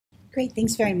Great,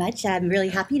 thanks very much. I'm really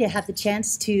happy to have the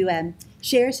chance to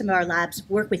share some of our lab's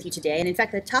work with you today. And in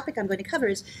fact, the topic I'm going to cover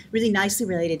is really nicely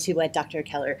related to what Dr.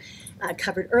 Keller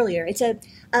covered earlier. It's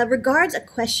regards a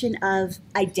question of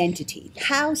identity,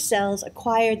 how cells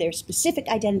acquire their specific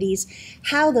identities,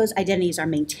 how those identities are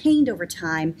maintained over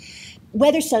time,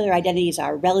 whether cellular identities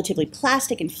are relatively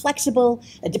plastic and flexible,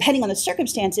 depending on the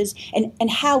circumstances,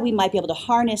 and how we might be able to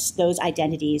harness those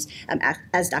identities,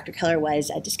 as Dr. Keller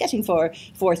was discussing, for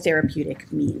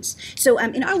therapeutic means. So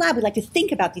in our lab, we like to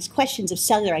think about these questions of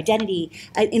cellular identity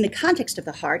in the context of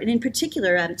the heart, and in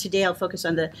particular, today I'll focus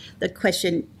on the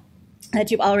question that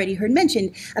you've already heard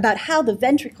mentioned about how the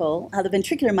ventricular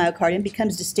myocardium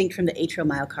becomes distinct from the atrial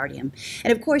myocardium.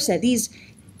 And of course, these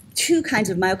two kinds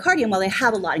of myocardium, while they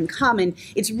have a lot in common,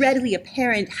 it's readily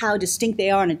apparent how distinct they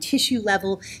are on a tissue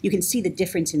level. You can see the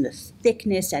difference in the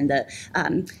thickness and the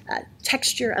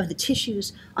texture of the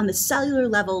tissues. On the cellular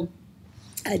level,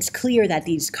 it's clear that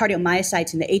these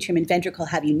cardiomyocytes in the atrium and ventricle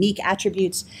have unique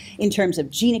attributes in terms of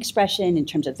gene expression, in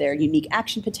terms of their unique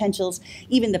action potentials.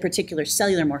 Even the particular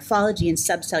cellular morphology and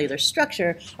subcellular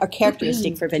structure are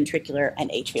characteristic for ventricular and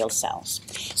atrial cells.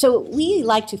 So we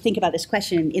like to think about this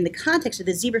question in the context of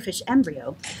the zebrafish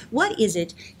embryo. What is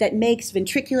it that makes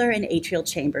ventricular and atrial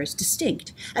chambers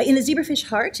distinct? In the zebrafish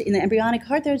heart, in the embryonic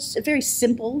heart, there's a very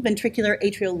simple ventricular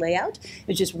atrial layout.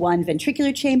 There's just one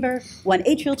ventricular chamber, one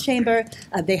atrial chamber.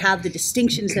 They have the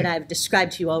distinctions that I've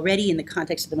described to you already in the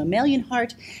context of the mammalian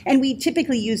heart, and we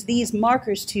typically use these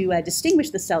markers to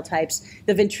distinguish the cell types: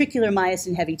 the ventricular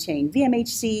myosin heavy chain,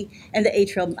 VMHC, and the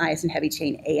atrial myosin heavy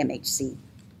chain, AMHC.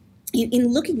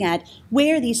 In looking at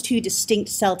where these two distinct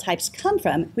cell types come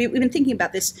from, we've been thinking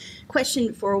about this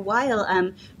question for a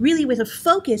while, really with a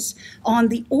focus on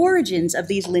the origins of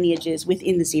these lineages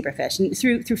within the zebrafish. And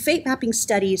through fate mapping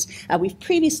studies, we've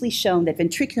previously shown that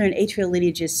ventricular and atrial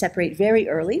lineages separate very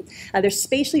early. They're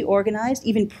spatially organized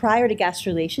even prior to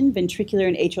gastrulation. Ventricular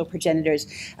and atrial progenitors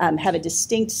have a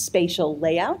distinct spatial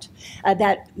layout.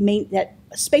 That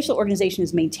spatial organization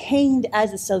is maintained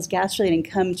as the cells gastrulate and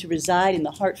come to reside in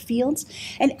the heart fields.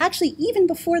 And actually, even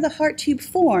before the heart tube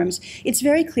forms, it's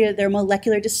very clear that there are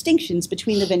molecular distinctions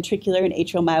between the ventricular and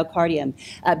atrial myocardium.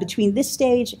 Between this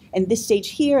stage and this stage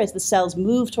here, as the cells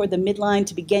move toward the midline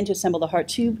to begin to assemble the heart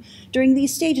tube, during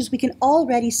these stages, we can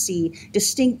already see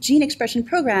distinct gene expression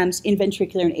programs in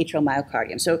ventricular and atrial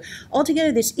myocardium. So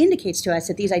altogether, this indicates to us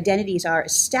that these identities are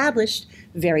established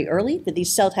very early, that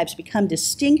these cell types become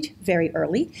distinct very early.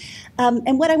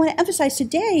 And what I want to emphasize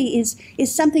today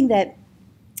is something that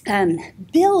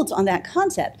builds on that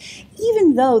concept.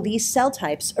 Even though these cell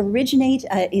types originate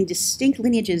in distinct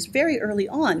lineages very early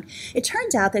on, it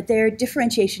turns out that their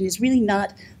differentiation is really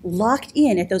not locked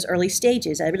in at those early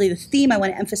stages. Really, the theme I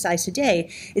want to emphasize today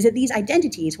is that these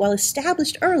identities, while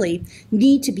established early,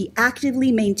 need to be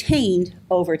actively maintained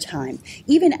over time.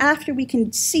 Even after we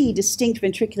can see distinct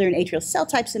ventricular and atrial cell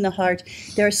types in the heart,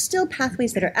 there are still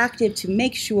pathways that are active to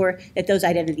make sure that those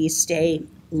identities stay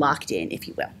locked in, if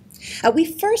you will.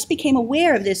 We first became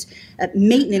aware of this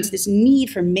maintenance, this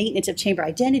need for maintenance of chamber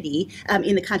identity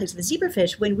in the context of the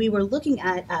zebrafish when we were looking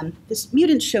at this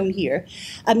mutant shown here,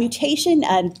 a mutation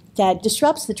that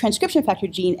disrupts the transcription factor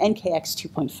gene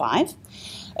NKX2.5.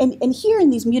 And here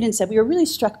in these mutants, we were really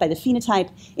struck by the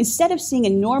phenotype. Instead of seeing a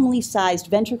normally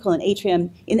sized ventricle and atrium,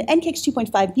 in the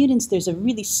NKX2.5 mutants, there's a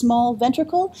really small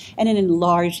ventricle and an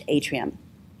enlarged atrium.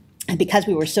 And because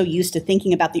we were so used to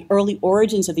thinking about the early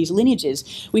origins of these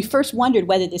lineages, we first wondered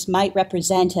whether this might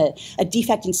represent a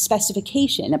defect in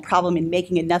specification, a problem in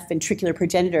making enough ventricular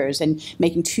progenitors and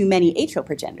making too many atrial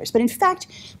progenitors. But in fact,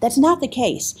 that's not the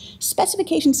case.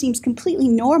 Specification seems completely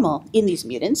normal in these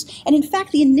mutants. And in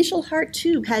fact, the initial heart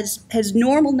tube has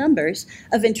normal numbers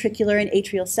of ventricular and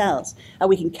atrial cells.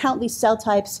 We can count these cell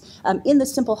types in the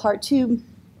simple heart tube.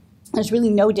 There's really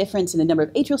no difference in the number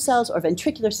of atrial cells or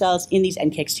ventricular cells in these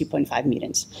NKX2.5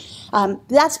 mutants.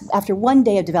 That's after 1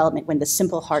 day of development when the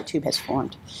simple heart tube has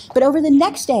formed. But over the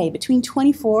next day, between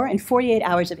 24 and 48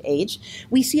 hours of age,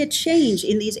 we see a change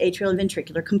in these atrial and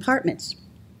ventricular compartments.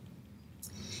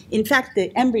 In fact,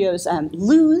 the embryos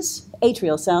lose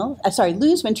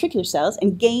ventricular cells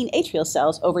and gain atrial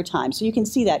cells over time. So you can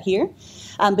see that here.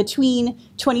 Between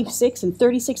 26 and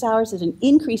 36 hours, there's an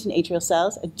increase in atrial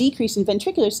cells, a decrease in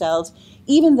ventricular cells,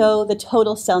 even though the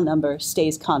total cell number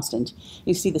stays constant.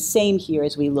 You see the same here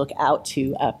as we look out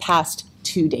to past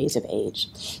 2 days of age.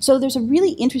 So there's a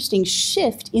really interesting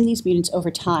shift in these mutants over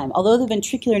time. Although the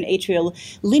ventricular and atrial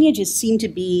lineages seem to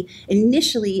be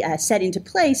initially set into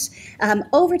place,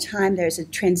 over time there's a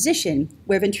transition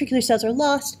where ventricular cells are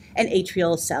lost and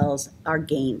atrial cells are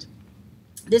gained.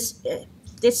 This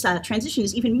transition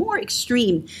is even more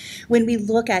extreme when we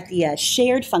look at the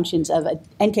shared functions of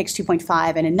NKX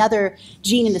 2.5 and another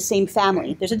gene in the same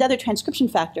family. There's another transcription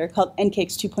factor called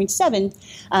NKX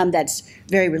 2.7 that's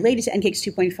very related to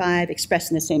NKX 2.5,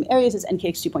 expressed in the same areas as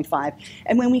NKX 2.5.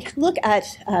 And when we look at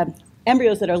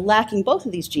embryos that are lacking both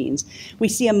of these genes, we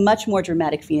see a much more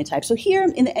dramatic phenotype. So here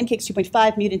in the NKX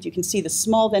 2.5 mutant, you can see the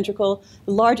small ventricle,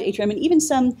 the large atrium, and even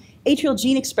some atrial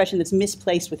gene expression that's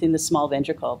misplaced within the small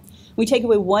ventricle. We take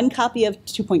away one copy of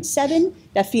 2.7,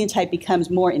 that phenotype becomes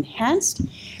more enhanced.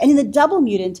 And in the double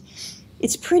mutant,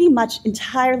 it's pretty much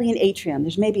entirely an atrium.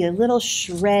 There's maybe a little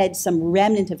shred, some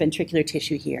remnant of ventricular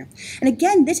tissue here. And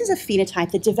again, this is a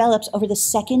phenotype that develops over the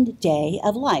second day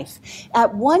of life.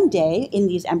 At one day in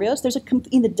these embryos,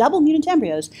 in the double mutant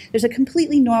embryos, there's a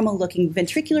completely normal looking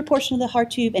ventricular portion of the heart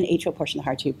tube and atrial portion of the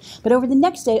heart tube. But over the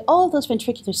next day, all of those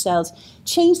ventricular cells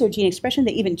change their gene expression.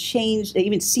 They even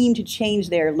seem to change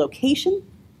their location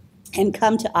and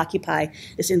come to occupy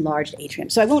this enlarged atrium.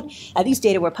 So I won't, these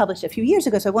data were published a few years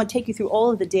ago, so I won't take you through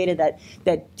all of the data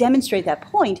that demonstrate that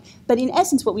point, but in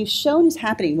essence what we've shown is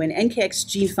happening when NKX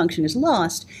gene function is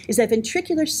lost is that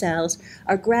ventricular cells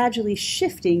are gradually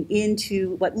shifting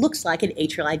into what looks like an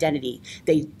atrial identity.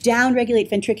 They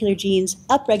downregulate ventricular genes,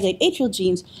 upregulate atrial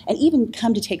genes, and even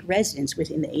come to take residence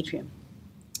within the atrium.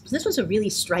 So this was a really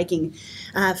striking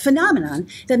phenomenon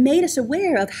that made us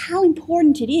aware of how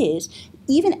important it is,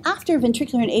 even after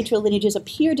ventricular and atrial lineages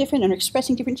appear different and are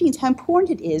expressing different genes, how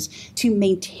important it is to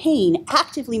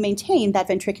actively maintain that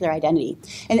ventricular identity.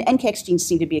 And NKX genes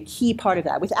seem to be a key part of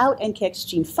that. Without NKX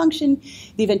gene function,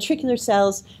 the ventricular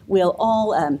cells will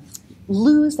all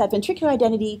lose that ventricular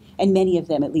identity, and many of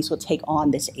them at least will take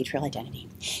on this atrial identity.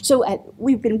 So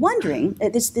we've been wondering,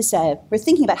 we're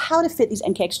thinking about how to fit these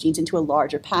NKX genes into a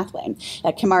larger pathway.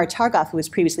 Kamara Targoff, who was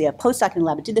previously a postdoc in the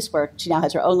lab that did this work, she now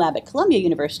has her own lab at Columbia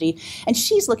University, and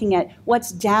she's looking at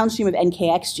what's downstream of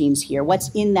NKX genes here,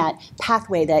 what's in that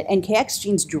pathway that NKX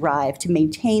genes drive to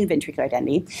maintain ventricular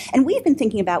identity. And we've been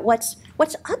thinking about what's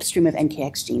upstream of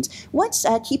NKX genes, what's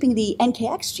keeping the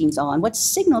NKX genes on, what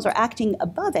signals are acting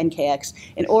above NKX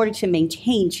in order to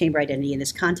maintain chamber identity in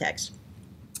this context.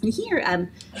 And here,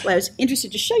 what I was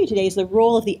interested to show you today is the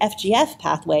role of the FGF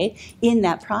pathway in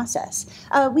that process.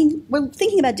 We were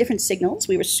thinking about different signals.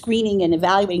 We were screening and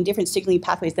evaluating different signaling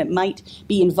pathways that might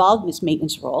be involved in this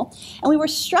maintenance role. And we were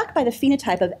struck by the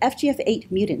phenotype of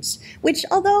FGF8 mutants, which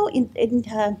although in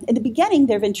the beginning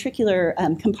their ventricular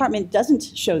compartment doesn't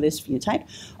show this phenotype,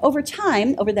 over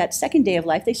time, over that second day of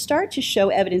life, they start to show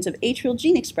evidence of atrial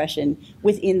gene expression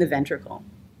within the ventricle.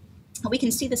 We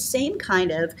can see the same kind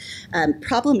of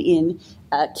problem in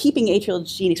keeping atrial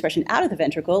gene expression out of the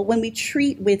ventricle when we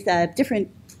treat with different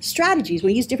strategies.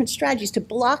 We use different strategies to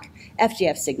block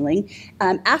FGF signaling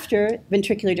after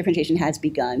ventricular differentiation has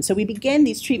begun. So we begin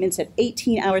these treatments at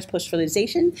 18 hours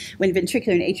post-fertilization when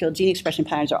ventricular and atrial gene expression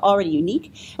patterns are already unique.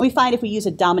 And we find if we use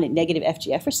a dominant negative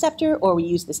FGF receptor or we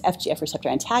use this FGF receptor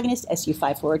antagonist,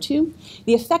 SU5402,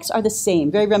 the effects are the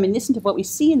same, very reminiscent of what we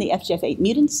see in the FGF8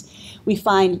 mutants. We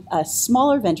find a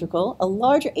smaller ventricle, a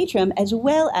larger atrium, as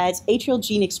well as atrial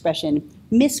gene expression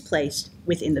misplaced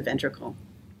within the ventricle.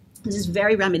 This is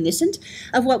very reminiscent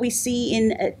of what we see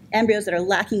in embryos that are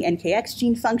lacking NKX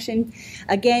gene function.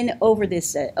 Again, over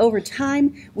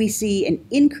time, we see an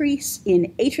increase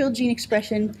in atrial gene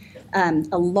expression,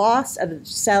 a loss of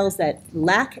cells that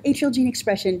lack atrial gene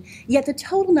expression, yet the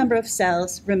total number of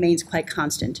cells remains quite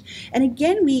constant. And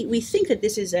again, we think that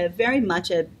this is very much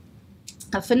a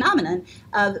phenomenon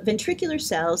of ventricular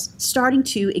cells starting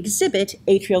to exhibit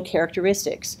atrial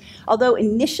characteristics. Although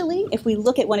initially, if we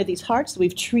look at one of these hearts that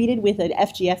we've treated with an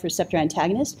FGF receptor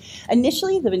antagonist,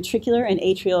 initially the ventricular and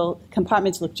atrial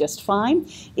compartments look just fine.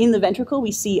 In the ventricle,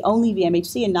 we see only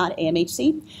VMHC and not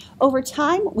AMHC. Over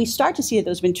time, we start to see that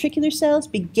those ventricular cells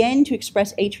begin to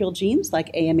express atrial genes,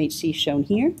 like AMHC shown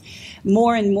here.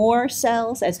 More and more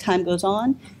cells, as time goes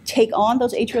on, take on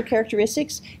those atrial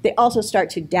characteristics. They also start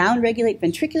to downregulate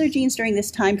ventricular genes during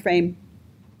this time frame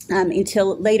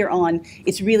until later on,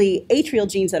 it's really atrial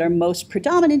genes that are most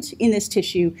predominant in this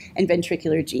tissue, and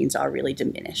ventricular genes are really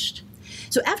diminished.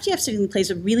 So FGF signaling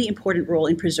plays a really important role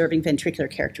in preserving ventricular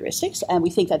characteristics, and we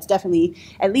think that's definitely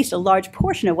at least a large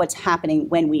portion of what's happening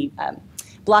when we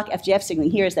block FGF signaling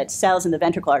here is that cells in the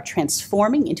ventricle are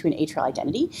transforming into an atrial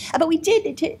identity. But we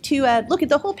did, to look at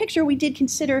the whole picture, we did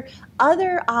consider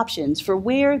other options for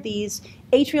where these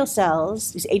atrial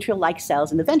cells, these atrial-like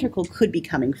cells in the ventricle could be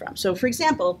coming from. So for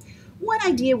example, one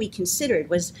idea we considered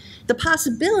was the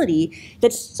possibility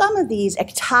that some of these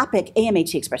ectopic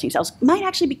AMHC expressing cells might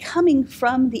actually be coming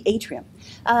from the atrium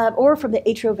or from the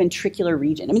atrioventricular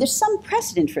region. I mean, there's some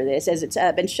precedent for this, as it's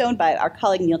been shown by our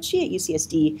colleague Neil Chi at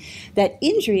UCSD, that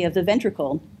injury of the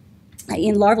ventricle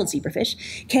in larval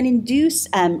zebrafish can induce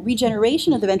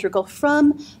regeneration of the ventricle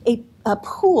from a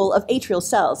pool of atrial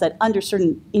cells that under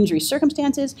certain injury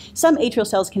circumstances, some atrial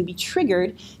cells can be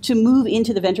triggered to move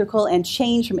into the ventricle and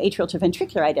change from atrial to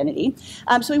ventricular identity.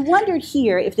 So we wondered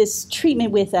here if this treatment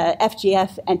with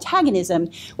FGF antagonism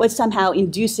was somehow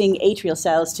inducing atrial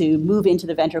cells to move into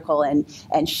the ventricle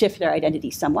and shift their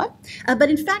identity somewhat. But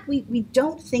in fact, we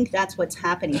don't think that's what's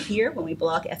happening here when we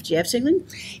block FGF signaling.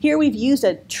 Here we've used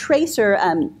a tracer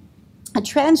a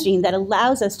transgene that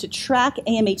allows us to track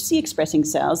AMHC expressing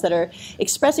cells that are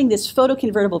expressing this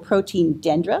photoconvertible protein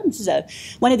dendra. This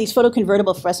is one of these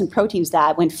photoconvertible fluorescent proteins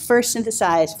that, when first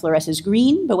synthesized, fluoresces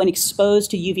green, but when exposed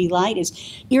to UV light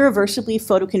is irreversibly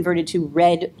photoconverted to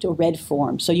red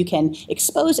form. So you can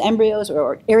expose embryos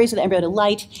or areas of the embryo to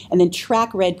light and then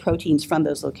track red proteins from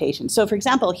those locations. So for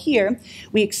example, here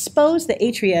we expose the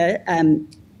atria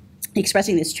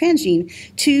expressing this transgene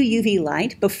to UV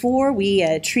light before we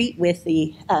treat with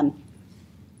the,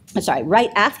 right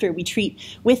after we treat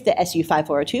with the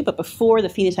SU5402, but before the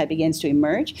phenotype begins to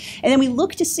emerge. And then we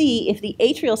look to see if the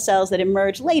atrial cells that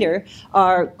emerge later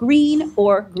are green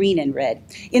or green and red.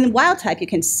 In the wild type, you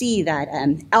can see that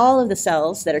all of the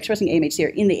cells that are expressing AMHC are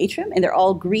in the atrium, and they're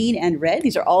all green and red.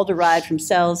 These are all derived from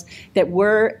cells that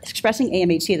were expressing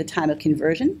AMHC at the time of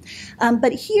conversion.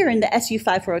 But here in the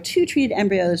SU5402 treated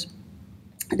embryos,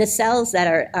 the cells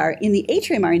that are in the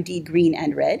atrium are indeed green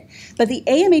and red, but the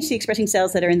AMHC expressing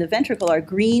cells that are in the ventricle are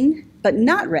green but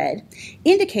not red,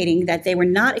 indicating that they were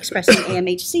not expressing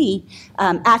AMHC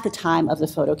at the time of the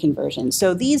photoconversion.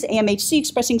 So these AMHC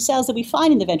expressing cells that we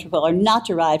find in the ventricle are not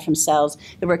derived from cells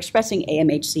that were expressing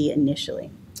AMHC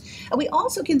initially. We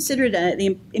also considered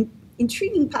the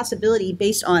intriguing possibility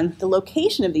based on the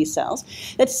location of these cells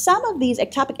that some of these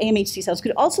ectopic AMHC cells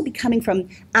could also be coming from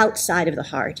outside of the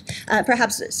heart.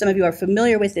 Perhaps some of you are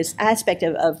familiar with this aspect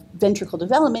of ventricle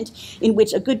development in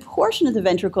which a good portion of the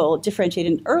ventricle differentiate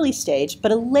in an early stage,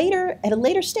 but at a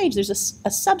later stage there's a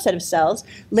subset of cells,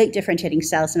 late differentiating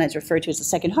cells, sometimes referred to as the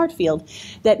second heart field,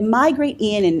 that migrate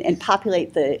in and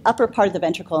populate the upper part of the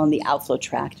ventricle and the outflow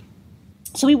tract.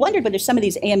 So we wondered whether some of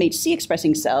these AMHC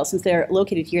expressing cells, since they're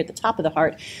located here at the top of the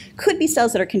heart, could be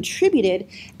cells that are contributed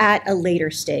at a later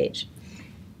stage.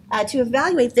 To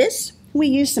evaluate this, we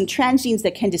used some transgenes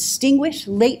that can distinguish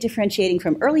late differentiating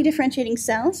from early differentiating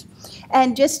cells.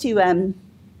 And just to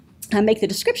make the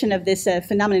description of this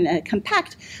phenomenon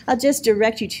compact, I'll just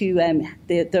direct you to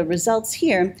the results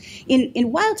here.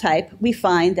 In wild type, we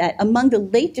find that among the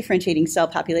late differentiating cell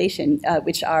population,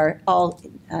 which are all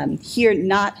here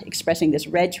not expressing this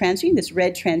red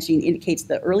transgene indicates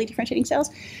the early differentiating cells.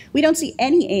 We don't see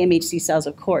any AMHC cells,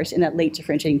 of course, in that late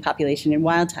differentiating population in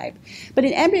wild type. But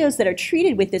in embryos that are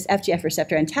treated with this FGF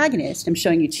receptor antagonist, I'm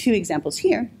showing you two examples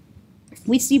here,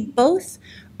 we see both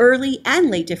early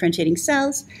and late differentiating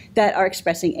cells that are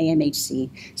expressing AMHC.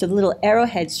 So the little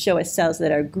arrowheads show us cells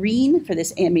that are green for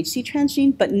this AMHC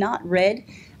transgene, but not red.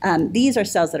 These are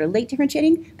cells that are late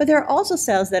differentiating, but there are also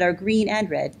cells that are green and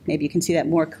red. Maybe you can see that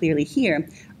more clearly here.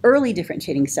 Early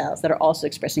differentiating cells that are also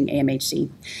expressing AMHC.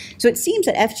 So it seems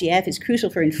that FGF is crucial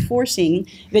for enforcing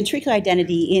ventricular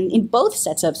identity in both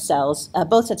sets of cells,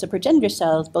 both sets of progenitor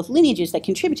cells, both lineages that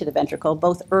contribute to the ventricle,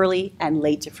 both early and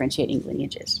late differentiating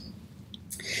lineages.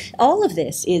 All of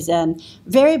this is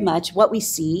very much what we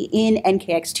see in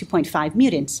NKX 2.5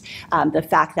 mutants. The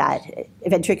fact that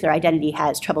ventricular identity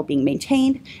has trouble being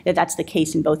maintained, that's the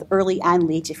case in both early and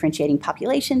late differentiating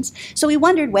populations. So we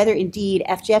wondered whether indeed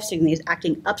FGF signaling is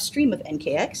acting upstream of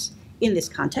NKX in this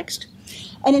context.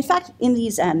 And in fact, in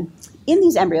these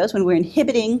embryos, when we're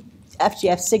inhibiting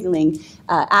FGF signaling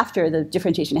after the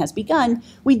differentiation has begun,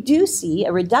 we do see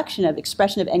a reduction of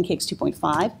expression of NKX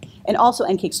 2.5 and also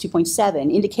NKX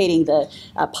 2.7, indicating the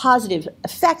positive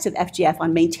effects of FGF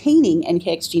on maintaining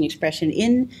NKX gene expression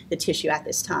in the tissue at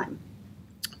this time.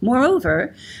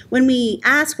 Moreover, when we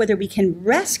ask whether we can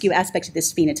rescue aspects of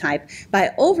this phenotype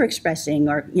by overexpressing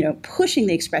or pushing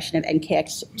the expression of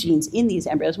NKX genes in these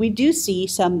embryos, we do see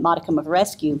some modicum of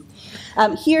rescue.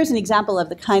 Here's an example of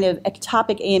the kind of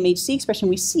ectopic AMHC expression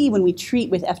we see when we treat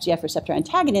with FGF receptor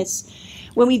antagonists.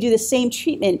 When we do the same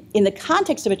treatment in the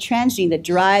context of a transgene that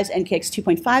drives NKX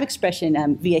 2.5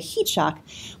 expression via heat shock,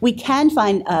 we can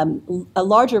find a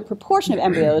larger proportion of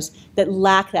embryos that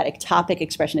lack that ectopic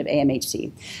expression of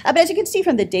AMHC. But as you can see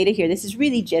from the data here, this is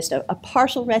really just a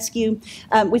partial rescue.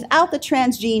 Without the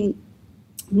transgene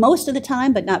Most of the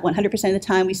time, but not 100% of the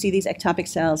time, we see these ectopic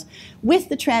cells with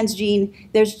the transgene.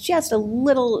 There's just a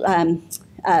little,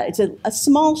 it's a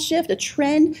small shift, a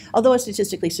trend, although a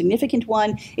statistically significant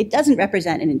one. It doesn't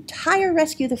represent an entire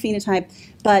rescue of the phenotype,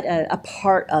 but a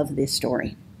part of this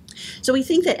story. So we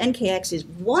think that NKX is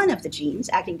one of the genes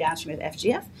acting downstream of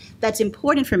FGF that's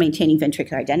important for maintaining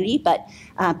ventricular identity, but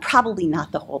probably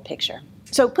not the whole picture.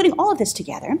 So putting all of this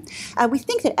together, we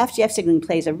think that FGF signaling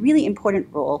plays a really important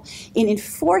role in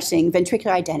enforcing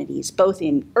ventricular identities, both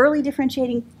in early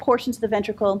differentiating portions of the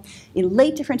ventricle, in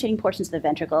late differentiating portions of the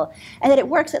ventricle, and that it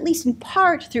works at least in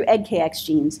part through NKX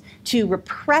genes to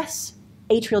repress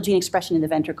atrial gene expression in the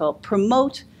ventricle,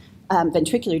 promote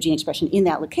ventricular gene expression in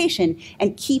that location,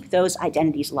 and keep those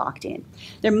identities locked in.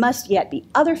 There must yet be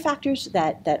other factors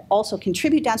that also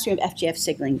contribute downstream of FGF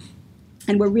signaling,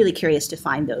 and we're really curious to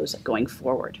find those going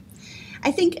forward.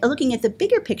 I think looking at the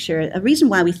bigger picture, a reason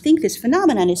why we think this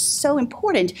phenomenon is so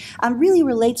important really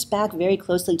relates back very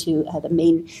closely to the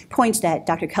main points that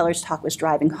Dr. Keller's talk was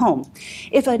driving home.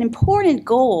 If an important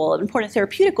goal, an important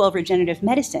therapeutic goal of regenerative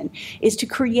medicine is to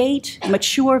create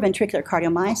mature ventricular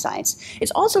cardiomyocytes,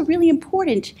 it's also really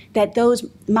important that those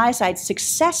myocytes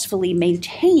successfully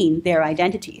maintain their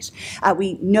identities.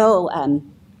 We know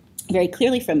very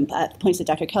clearly from points that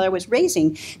Dr. Keller was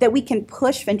raising, that we can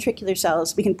push ventricular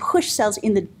cells, we can push cells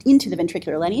into the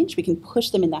ventricular lineage, we can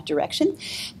push them in that direction,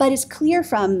 but it's clear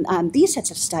from these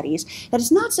sets of studies that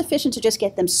it's not sufficient to just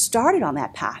get them started on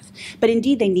that path, but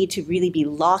indeed they need to really be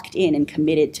locked in and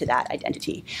committed to that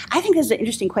identity. I think this is an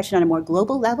interesting question on a more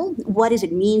global level. What does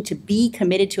it mean to be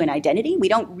committed to an identity? We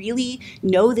don't really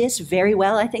know this very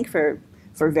well, I think, for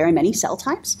very many cell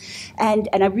types. And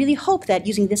I really hope that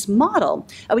using this model,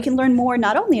 we can learn more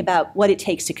not only about what it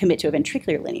takes to commit to a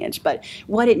ventricular lineage, but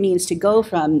what it means to go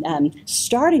from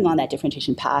starting on that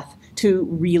differentiation path to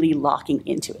really locking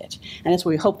into it. And that's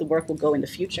where we hope the work will go in the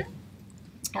future.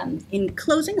 In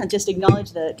closing, I'll just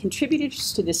acknowledge the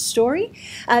contributors to this story.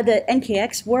 The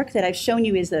NKX work that I've shown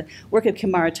you is the work of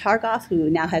Kimara Targoff, who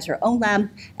now has her own lab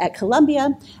at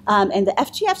Columbia. And the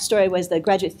FGF story was the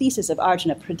graduate thesis of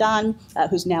Arjuna Pradhan,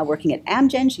 who's now working at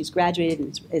Amgen. She's graduated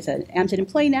and is an Amgen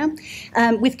employee now,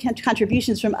 with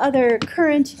contributions from other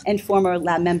current and former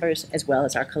lab members, as well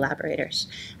as our collaborators.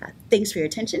 Thanks for your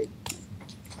attention.